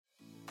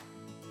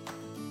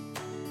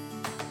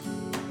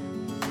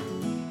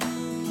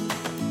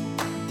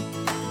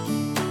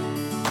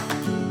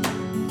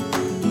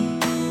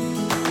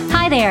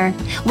there.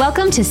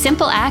 Welcome to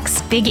Simple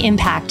Acts, Big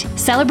Impact,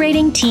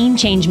 celebrating teen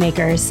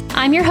changemakers.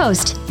 I'm your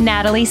host,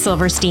 Natalie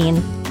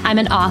Silverstein. I'm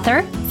an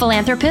author,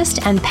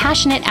 philanthropist, and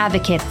passionate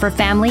advocate for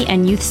family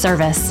and youth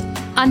service.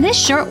 On this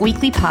short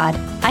weekly pod,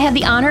 I have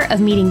the honor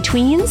of meeting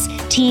tweens,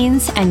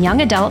 teens, and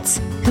young adults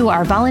who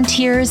are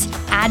volunteers,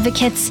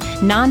 advocates,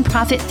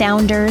 nonprofit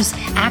founders,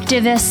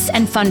 activists,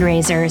 and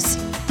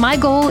fundraisers. My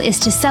goal is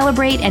to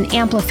celebrate and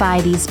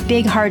amplify these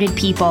big-hearted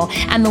people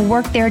and the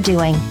work they're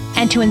doing,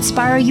 and to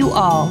inspire you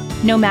all,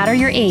 no matter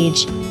your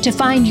age, to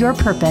find your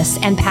purpose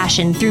and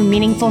passion through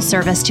meaningful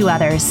service to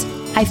others.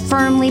 I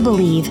firmly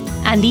believe,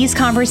 and these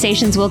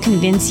conversations will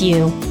convince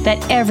you,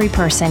 that every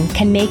person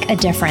can make a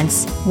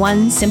difference,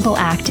 one simple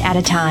act at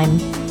a time.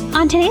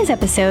 On today's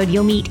episode,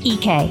 you'll meet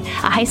Ike,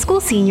 a high school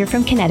senior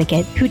from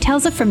Connecticut who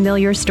tells a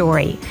familiar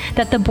story,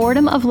 that the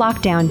boredom of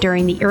lockdown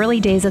during the early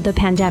days of the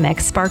pandemic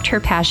sparked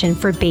her passion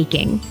for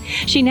baking.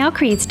 She now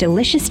creates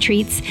delicious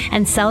treats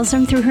and sells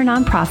them through her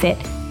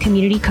nonprofit,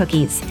 Community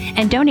Cookies,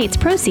 and donates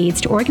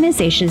proceeds to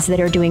organizations that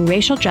are doing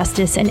racial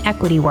justice and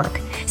equity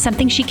work,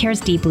 something she cares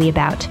deeply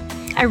about.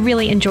 I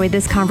really enjoyed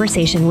this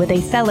conversation with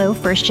a fellow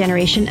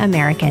first-generation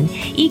American.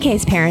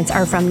 Ike's parents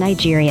are from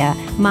Nigeria.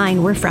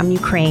 Mine were from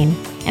Ukraine.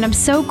 And I'm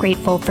so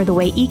grateful for the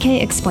way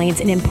Ike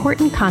explains an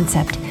important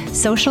concept,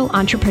 social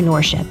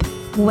entrepreneurship.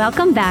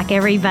 Welcome back,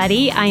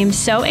 everybody. I am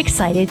so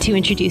excited to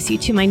introduce you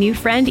to my new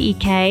friend,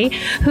 Ike,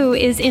 who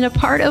is in a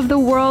part of the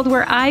world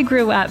where I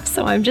grew up.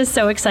 So I'm just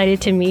so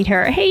excited to meet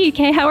her. Hey,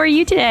 Ike, how are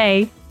you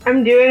today?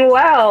 I'm doing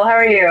well. How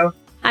are you?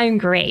 I'm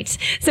great.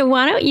 So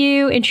why don't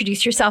you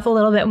introduce yourself a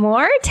little bit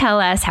more? Tell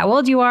us how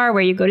old you are,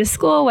 where you go to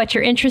school, what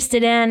you're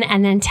interested in,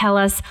 and then tell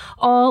us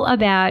all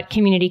about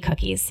Community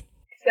Cookies.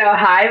 So,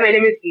 hi, my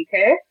name is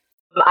Ike.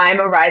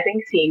 I'm a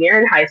rising senior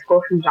in high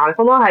school from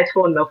Jonathan Law High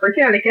School in Milford,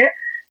 Connecticut.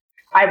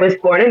 I was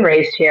born and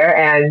raised here,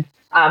 and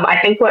I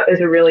think what is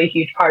a really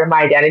huge part of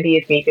my identity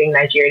is me being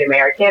Nigerian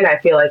American. I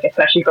feel like,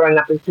 especially growing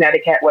up in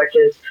Connecticut, which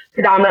is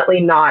predominantly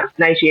not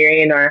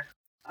Nigerian or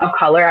of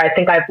color, I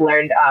think I've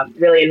learned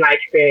really in my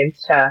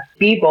experience to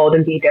be bold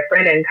and be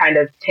different and kind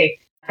of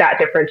take that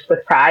difference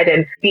with pride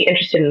and be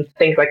interested in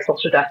things like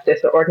social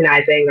justice or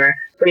organizing or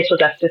racial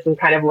justice and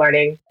kind of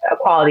learning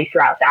equality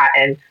throughout that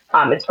and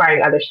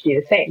inspiring others to do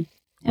the same.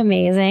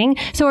 Amazing.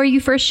 So are you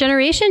first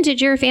generation?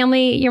 Did your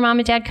family, your mom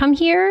and dad come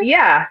here?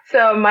 Yeah.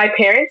 So my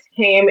parents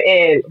came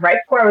in right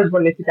before I was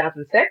born in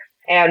 2006.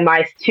 And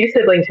my two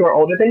siblings who are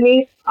older than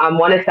me,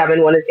 one is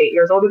 7, one is 8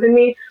 years older than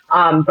me,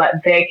 but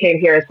they came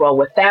here as well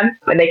with them.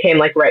 And they came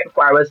like right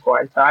before I was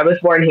born. So I was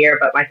born here,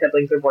 but my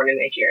siblings were born in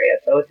Nigeria.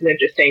 So it's an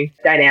interesting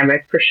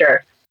dynamic for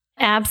sure.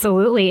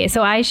 Absolutely.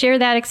 So I share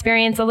that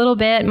experience a little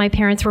bit. My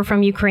parents were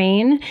from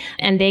Ukraine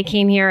and they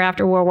came here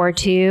after World War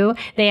II.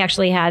 They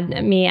actually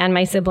had me and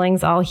my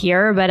siblings all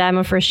here, but I'm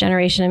a first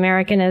generation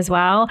American as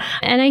well.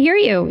 And I hear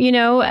you,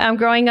 I'm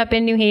growing up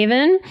in New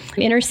Haven,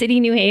 inner city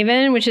New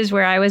Haven, which is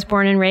where I was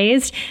born and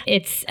raised.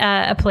 It's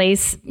a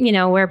place,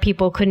 where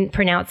people couldn't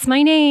pronounce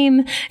my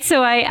name.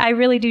 So I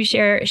really do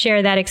share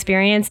that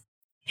experience.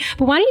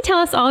 But why don't you tell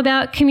us all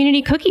about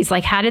Community Cookies?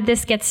 Like, how did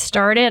this get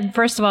started?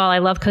 First of all, I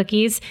love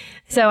cookies,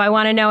 so I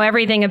want to know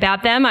everything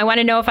about them. I want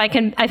to know if I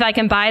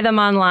can buy them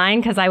online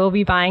because I will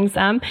be buying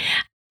some.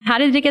 How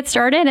did it get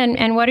started,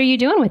 and what are you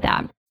doing with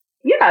that?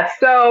 Yeah,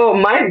 so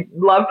my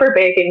love for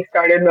baking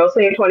started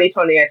mostly in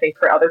 2020, I think,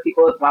 for other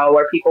people as well,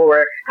 where people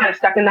were kind of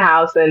stuck in the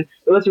house, and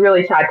it was a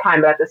really sad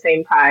time. But at the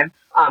same time,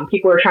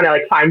 people were trying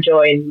to find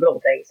joy in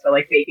little things, so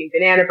like baking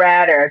banana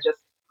bread or just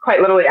quite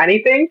literally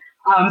anything.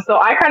 So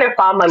I kind of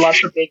found my love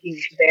for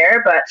baking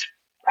there, but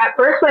at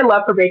first my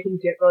love for baking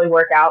didn't really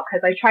work out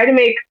because I tried to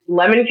make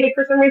lemon cake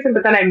for some reason,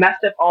 but then I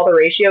messed up all the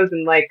ratios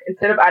and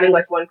instead of adding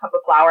 1 cup of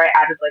flour, I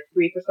added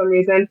 3 for some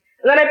reason. And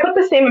then I put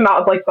the same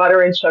amount of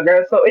butter and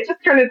sugar, so it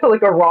just turned into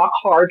a rock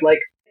hard,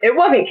 it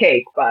wasn't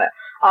cake, but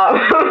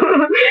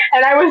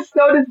and I was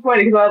so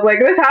disappointed because I was like,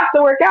 this has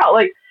to work out.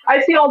 I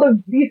see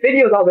these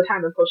videos all the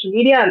time on social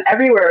media and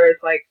everywhere.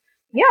 It's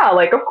yeah,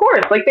 of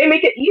course, they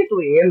make it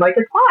easily and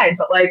it's fine,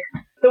 but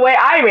the way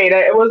I made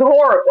it, it was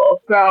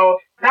horrible. So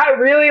that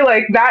really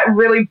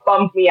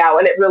bummed me out,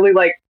 and it really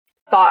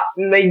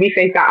made me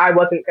think that I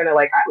wasn't gonna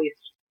at least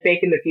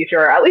bake in the future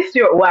or at least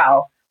do it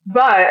well.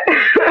 But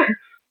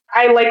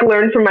I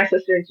learned from my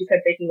sister, and she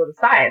said baking was a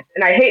science,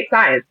 and I hate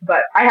science,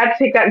 but I had to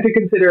take that into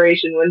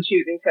consideration when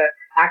choosing to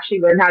actually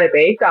learn how to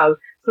bake. So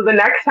the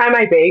next time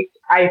I baked,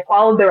 I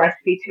followed the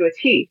recipe to a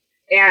T,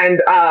 and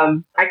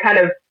I kind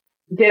of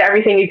did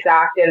everything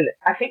exact, and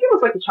I think it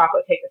was a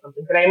chocolate cake or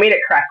something, but I made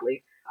it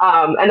correctly.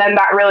 And then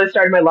that really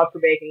started my love for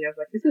baking. I was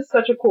like, this is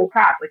such a cool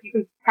craft. You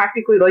can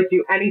practically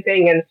do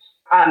anything and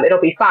it'll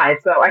be fine.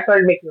 So I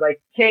started making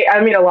cake. I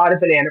made a lot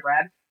of banana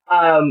bread,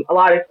 a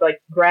lot of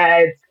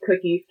breads,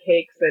 cookies,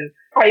 cakes. And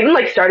I even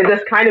started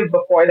this kind of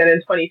before then in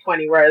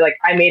 2020 where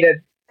I made a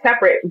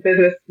separate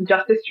business,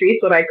 Justice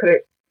Treats, when I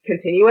couldn't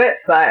continue it.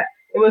 But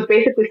it was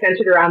basically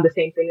centered around the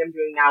same thing I'm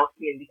doing now with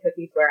Community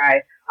Cookies, where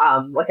I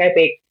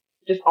bake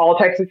just all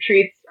types of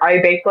treats. I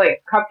baked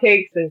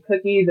cupcakes and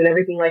cookies and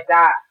everything like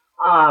that.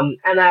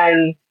 And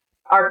then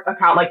our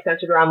account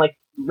centered around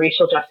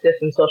racial justice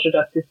and social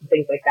justice and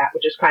things like that,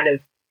 which is kind of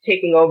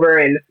taking over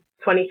in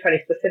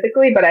 2020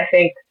 specifically. But I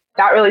think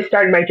that really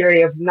started my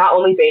journey of not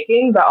only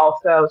baking, but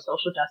also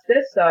social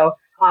justice. So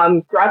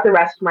throughout the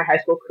rest of my high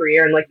school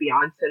career and like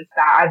beyond since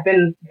that, I've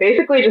been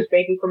basically just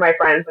baking for my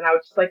friends. And I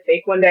would just like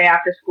bake one day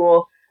after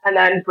school and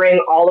then bring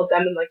all of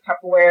them in like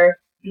Tupperware,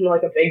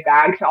 like a big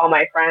bag to all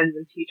my friends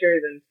and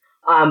teachers,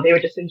 and they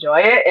would just enjoy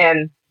it.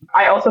 And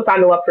I also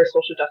found a love for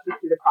social justice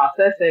through the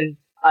process and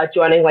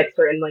joining like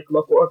certain like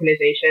local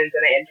organizations,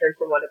 and I interned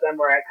for one of them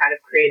where I kind of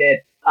created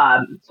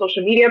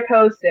social media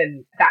posts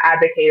and that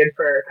advocated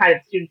for kind of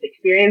students'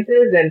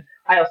 experiences, and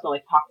I also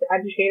like talked to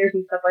educators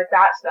and stuff like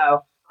that.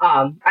 So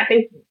I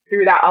think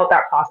throughout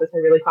that process, I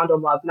really found a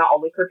love not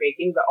only for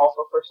baking, but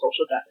also for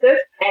social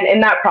justice. And in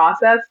that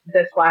process,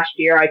 this last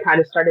year, I kind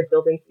of started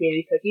building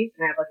community cookies,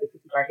 and I have like a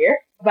cookie bar here.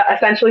 But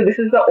essentially, this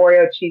is the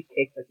Oreo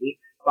cheesecake cookie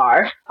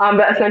bar.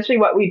 But essentially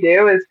what we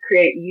do is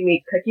create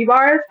unique cookie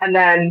bars, and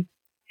then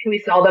we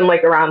sell them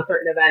like around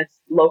certain events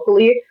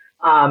locally,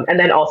 and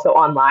then also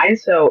online.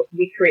 So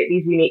we create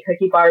these unique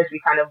cookie bars. We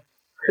kind of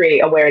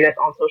create awareness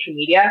on social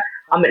media.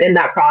 And in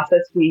that process,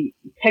 we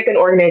pick an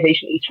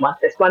organization each month.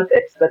 This month,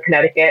 it's the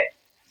Connecticut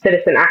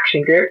Citizen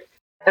Action Group.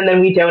 And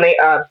then we donate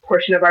a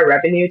portion of our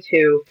revenue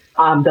to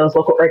those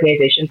local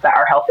organizations that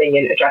are helping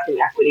in addressing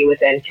equity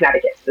within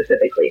Connecticut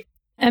specifically.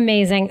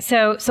 Amazing.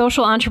 So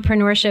social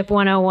entrepreneurship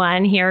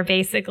 101 here,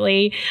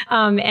 basically.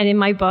 And in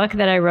my book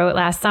that I wrote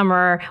last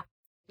summer,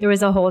 there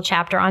was a whole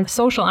chapter on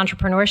social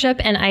entrepreneurship,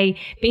 and I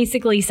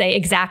basically say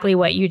exactly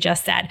what you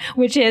just said,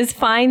 which is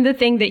find the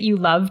thing that you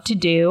love to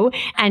do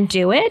and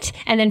do it,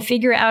 and then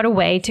figure out a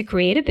way to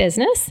create a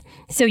business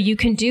so you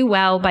can do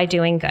well by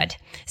doing good.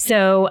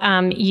 So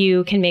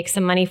you can make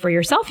some money for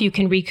yourself. You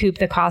can recoup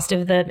the cost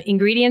of the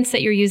ingredients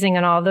that you're using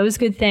and all those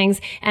good things,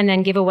 and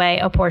then give away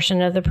a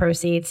portion of the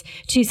proceeds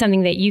to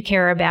something that you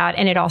care about.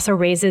 And it also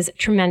raises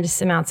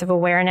tremendous amounts of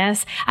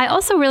awareness. I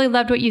also really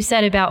loved what you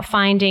said about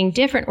finding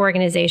different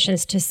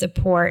organizations to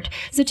support.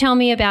 So tell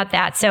me about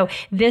that. So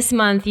this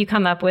month you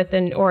come up with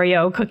an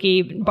Oreo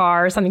cookie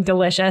bar, something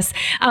delicious.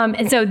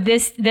 And so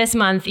this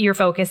month you're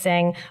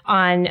focusing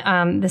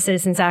on the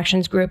Citizens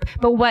Actions Group.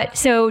 But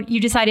so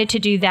you decided to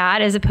do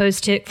that as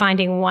opposed to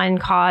finding one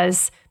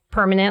cause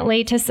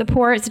permanently to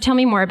support. So tell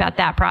me more about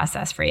that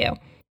process for you.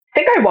 I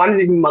think I wanted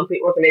to do monthly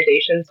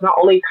organizations, not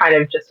only kind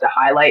of just to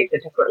highlight the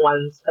different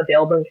ones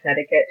available in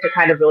Connecticut, to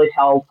kind of really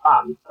tell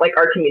like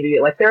our community,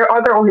 like there are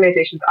other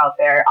organizations out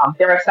there.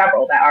 There are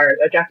several that are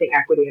addressing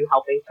equity and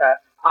helping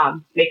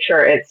to make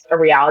sure it's a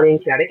reality in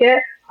Connecticut.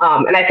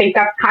 And I think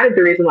that's kind of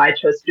the reason why I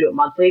chose to do it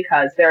monthly,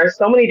 because there are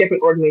so many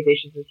different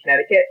organizations in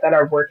Connecticut that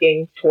are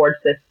working towards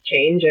this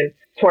change and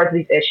towards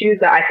these issues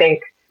that I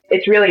think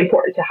it's really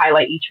important to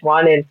highlight each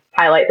one and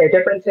highlight their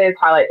differences,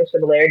 highlight their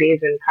similarities,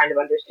 and kind of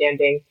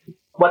understanding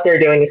what they're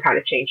doing to kind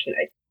of change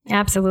tonight.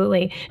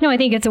 Absolutely. No, I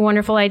think it's a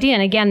wonderful idea.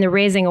 And again, the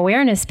raising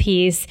awareness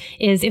piece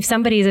is if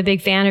somebody is a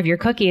big fan of your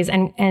cookies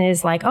and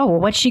is like, oh, well,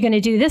 what's she going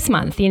to do this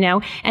month?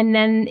 And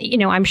then,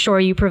 I'm sure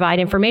you provide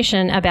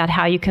information about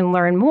how you can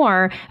learn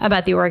more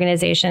about the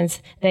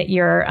organizations that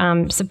you're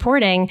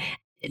supporting.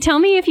 Tell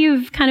me if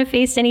you've kind of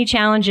faced any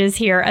challenges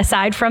here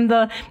aside from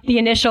the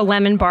initial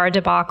lemon bar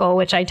debacle,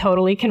 which I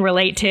totally can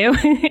relate to.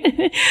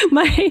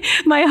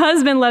 My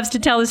husband loves to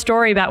tell a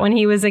story about when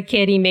he was a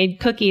kid, he made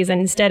cookies and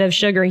instead of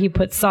sugar, he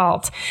put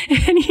salt,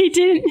 and he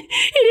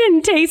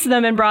didn't taste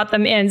them and brought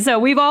them in. So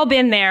we've all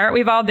been there.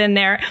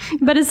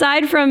 But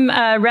aside from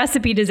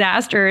recipe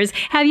disasters,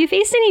 have you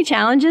faced any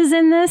challenges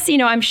in this?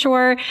 I'm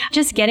sure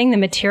just getting the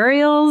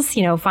materials,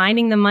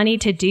 finding the money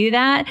to do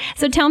that.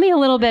 So tell me a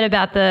little bit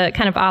about the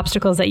kind of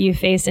obstacles that you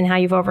faced and how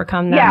you've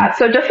overcome them. Yeah,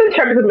 so just in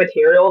terms of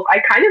materials, I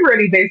kind of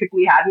already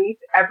basically had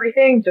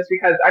everything just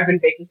because I've been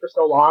baking for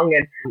so long,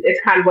 and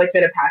it's kind of like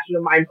been a passion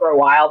of mine for a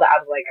while that I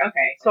was like,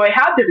 okay, so I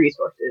have the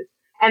resources.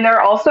 And there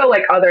are also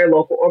like other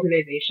local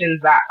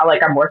organizations that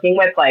like I'm working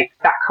with, like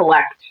that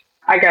collect,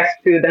 I guess,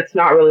 food that's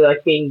not really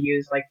like being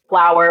used, like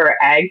flour or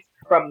eggs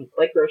from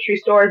like grocery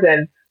stores,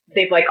 and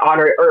they've like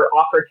honored or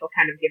offered to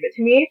kind of give it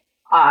to me.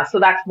 So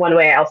that's one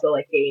way I also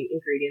like gain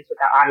ingredients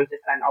without having to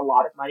spend a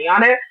lot of money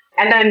on it.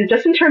 And then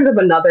just in terms of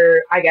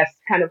another, I guess,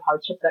 kind of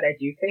hardship that I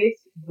do face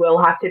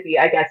will have to be,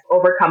 I guess,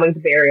 overcoming the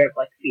barrier of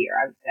like fear,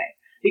 I would say.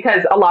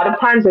 Because a lot of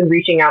times when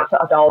reaching out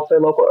to adults or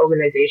local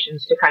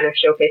organizations to kind of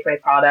showcase my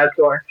product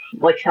or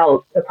like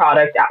sell the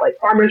product at like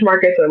farmers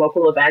markets or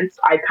local events,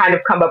 I kind of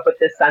come up with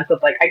this sense of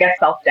like, I guess,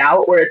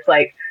 self-doubt where it's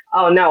like,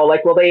 oh no,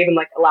 like, will they even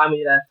like allow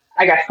me to,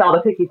 I guess, sell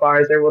the cookie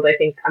bars, or will they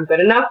think I'm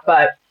good enough?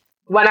 But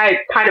when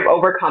I kind of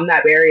overcome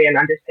that barrier and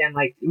understand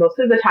like most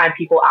of the time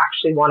people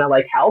actually want to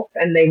like help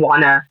and they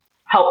want to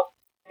help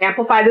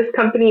amplify this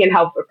company and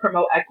help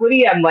promote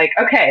equity, I'm like,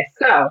 okay,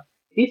 so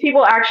these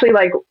people actually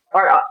like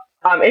are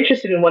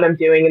interested in what I'm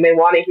doing and they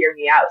want to hear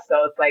me out.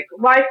 So it's like,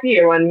 why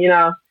fear when,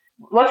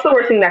 what's the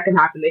worst thing that can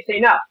happen? They say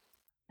no.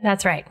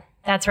 That's right.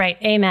 That's right.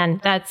 Amen.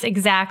 That's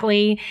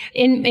exactly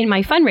in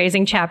my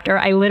fundraising chapter.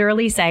 I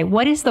literally say,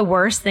 what is the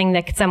worst thing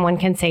that someone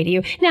can say to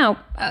you? Now,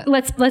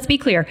 let's be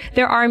clear.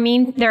 There are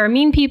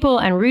mean people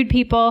and rude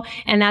people,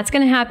 and that's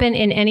going to happen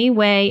in any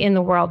way in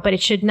the world. But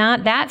it should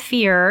not. That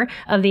fear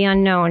of the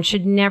unknown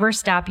should never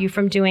stop you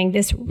from doing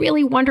this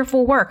really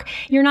wonderful work.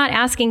 You're not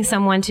asking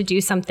someone to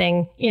do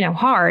something,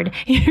 hard.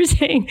 You're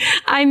saying,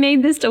 I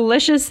made this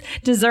delicious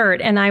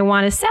dessert and I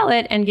want to sell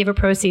it and give a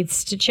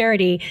proceeds to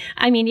charity.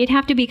 I mean, you'd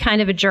have to be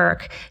kind of a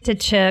jerk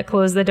to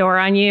close the door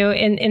on you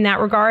in that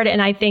regard.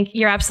 And I think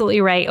you're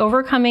absolutely right.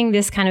 Overcoming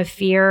this kind of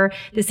fear,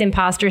 this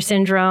imposter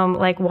syndrome,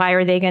 like, why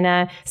are they going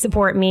to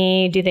support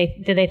me? Do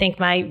they think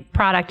my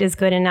product is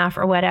good enough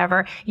or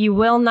whatever? You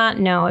will not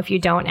know if you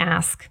don't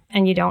ask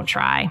and you don't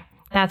try.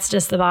 That's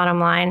just the bottom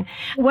line.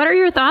 What are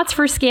your thoughts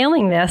for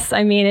scaling this?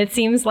 I mean, it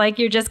seems like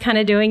you're just kind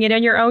of doing it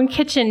in your own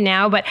kitchen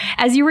now. But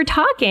as you were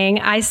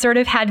talking, I sort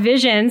of had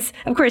visions.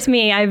 Of course,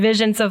 I have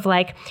visions of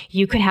like,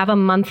 you could have a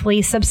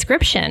monthly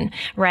subscription,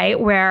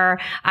 right? Where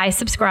I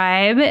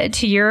subscribe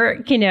to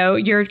your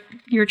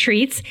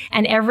treats,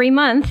 and every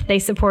month they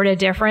support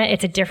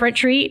it's a different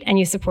treat, and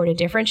you support a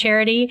different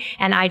charity,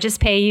 and I just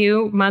pay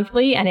you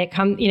monthly, and it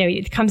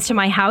comes to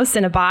my house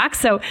in a box.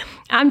 So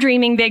I'm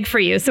dreaming big for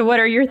you. So what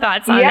are your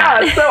thoughts on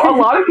that? Yeah, so a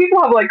lot of people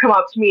have come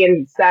up to me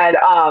and said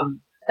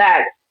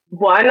that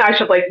one, I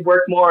should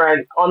work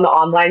more on the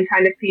online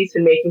kind of piece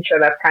and making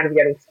sure that's kind of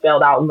getting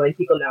spelled out and letting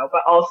people know,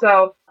 but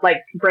also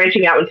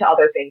branching out into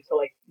other things.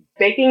 So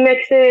baking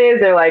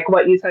mixes or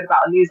what you said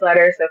about a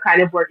newsletter. So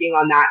kind of working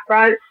on that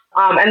front.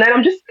 And then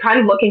I'm just kind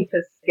of looking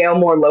to scale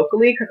more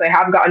locally because I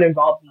have gotten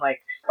involved in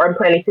or I'm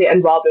planning to get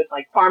involved with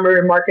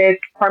farmers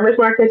markets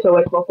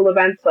or local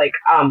events.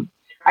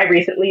 I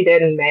recently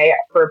did in May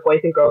for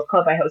Boys and Girls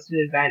Club. I hosted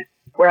an event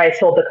where I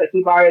sold the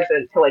cookie bars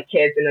to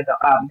kids and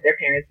their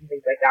parents and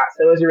things like that.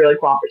 So it was a really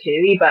cool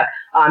opportunity, but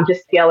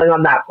just scaling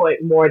on that point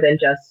more than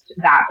just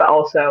that, but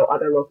also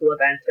other local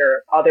events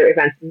or other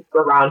events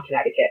around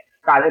Connecticut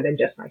rather than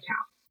just my town.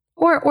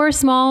 Or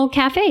small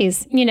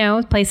cafes,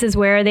 places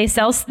where they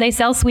sell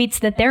sweets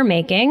that they're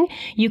making.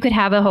 You could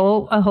have a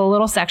whole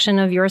little section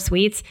of your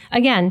sweets.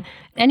 Again,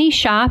 any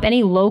shop,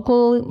 any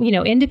local,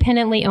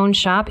 independently owned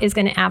shop is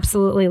going to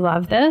absolutely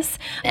love this.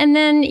 And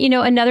then,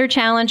 another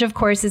challenge, of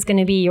course, is going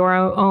to be your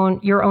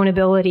own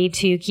ability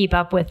to keep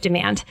up with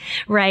demand,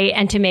 right?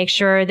 And to make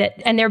sure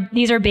that,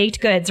 these are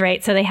baked goods,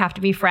 right? So they have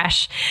to be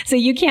fresh. So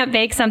you can't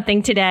bake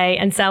something today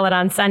and sell it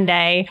on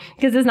Sunday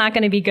because it's not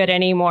going to be good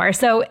anymore.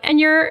 So, and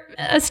you're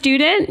a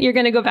student, you're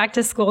going to go back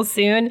to school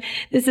soon.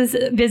 This is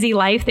a busy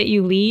life that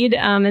you lead.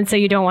 And so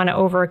you don't want to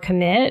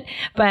overcommit,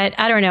 but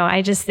I don't know.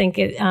 I just think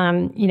it,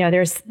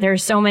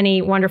 there's so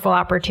many wonderful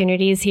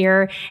opportunities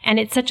here, and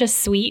it's such a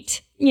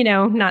sweet,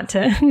 no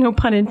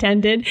pun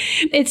intended.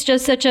 It's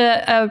just such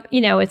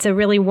it's a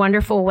really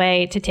wonderful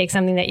way to take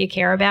something that you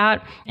care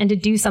about and to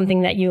do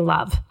something that you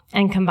love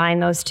and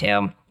combine those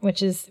two,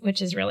 which is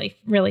really,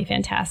 really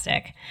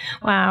fantastic.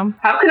 Wow.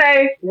 How can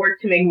I work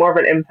to make more of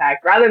an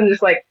impact rather than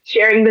just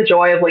sharing the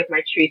joy of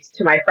my treats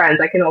to my friends?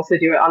 I can also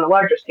do it on a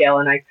larger scale,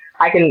 and I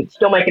can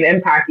still make an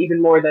impact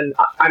even more than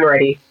I'm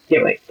already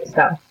doing.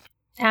 So.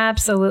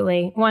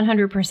 Absolutely.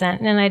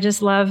 100%. And I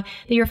just love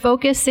that you're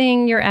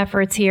focusing your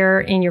efforts here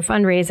in your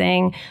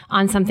fundraising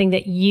on something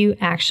that you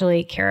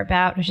actually care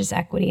about, which is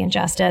equity and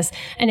justice.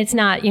 And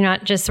you're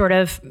not just sort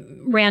of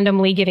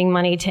randomly giving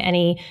money to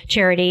any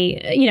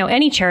charity.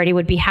 Any charity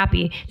would be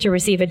happy to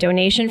receive a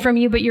donation from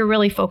you, but you're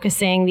really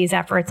focusing these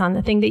efforts on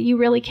the thing that you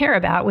really care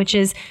about, which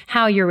is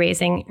how you're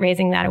raising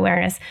that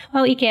awareness.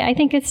 Well, Ike, I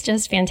think it's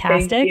just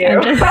fantastic. Thank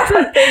you.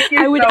 Thank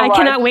you I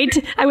cannot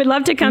wait. I would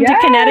love to come to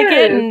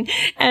Connecticut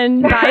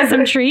and buy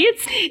some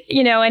treats,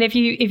 and if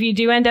you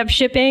do end up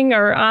shipping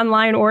or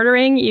online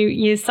ordering,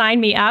 you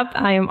sign me up.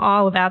 I am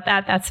all about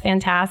that. That's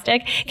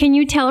fantastic. Can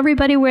you tell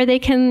everybody where they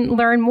can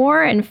learn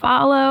more and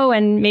follow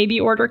and maybe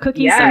order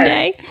cookies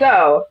someday?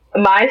 So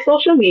my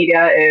social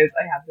media is,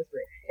 I have this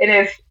right. It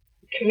is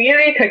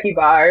Community Cookie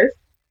Bars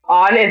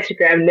on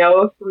Instagram,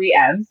 no 3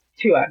 M's,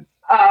 2 M's.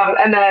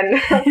 And then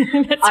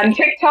on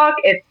TikTok,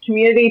 it's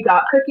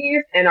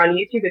community.cookies, and on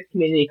YouTube, it's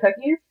Community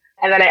Cookies.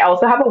 And then I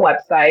also have a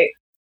website,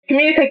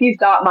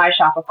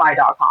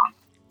 communitycookies.myshopify.com.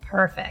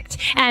 Perfect.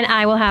 And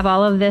I will have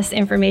all of this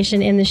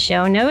information in the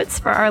show notes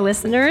for our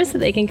listeners so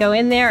they can go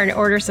in there and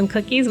order some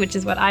cookies, which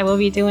is what I will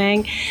be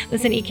doing.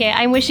 Listen, Ike,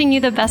 I'm wishing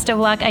you the best of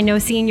luck. I know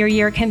senior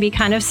year can be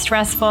kind of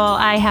stressful.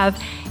 I have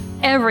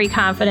every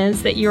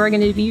confidence that you are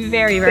going to be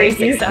very, very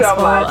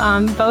successful,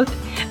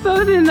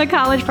 both in the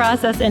college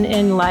process and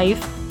in life.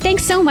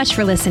 Thanks so much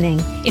for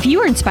listening. If you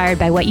were inspired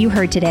by what you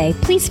heard today,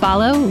 please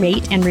follow,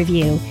 rate, and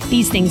review.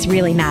 These things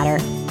really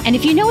matter. And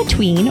if you know a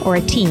tween or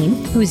a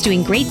teen who is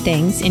doing great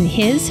things in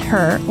his,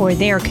 her, or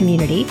their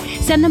community,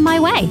 send them my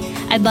way.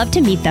 I'd love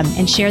to meet them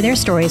and share their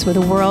stories with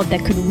a world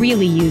that could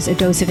really use a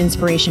dose of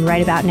inspiration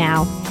right about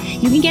now.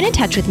 You can get in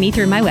touch with me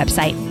through my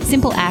website,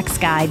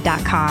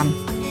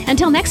 simpleactsguide.com.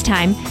 Until next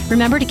time,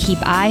 remember to keep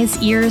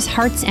eyes, ears,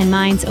 hearts, and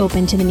minds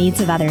open to the needs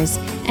of others.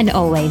 And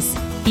always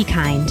be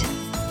kind.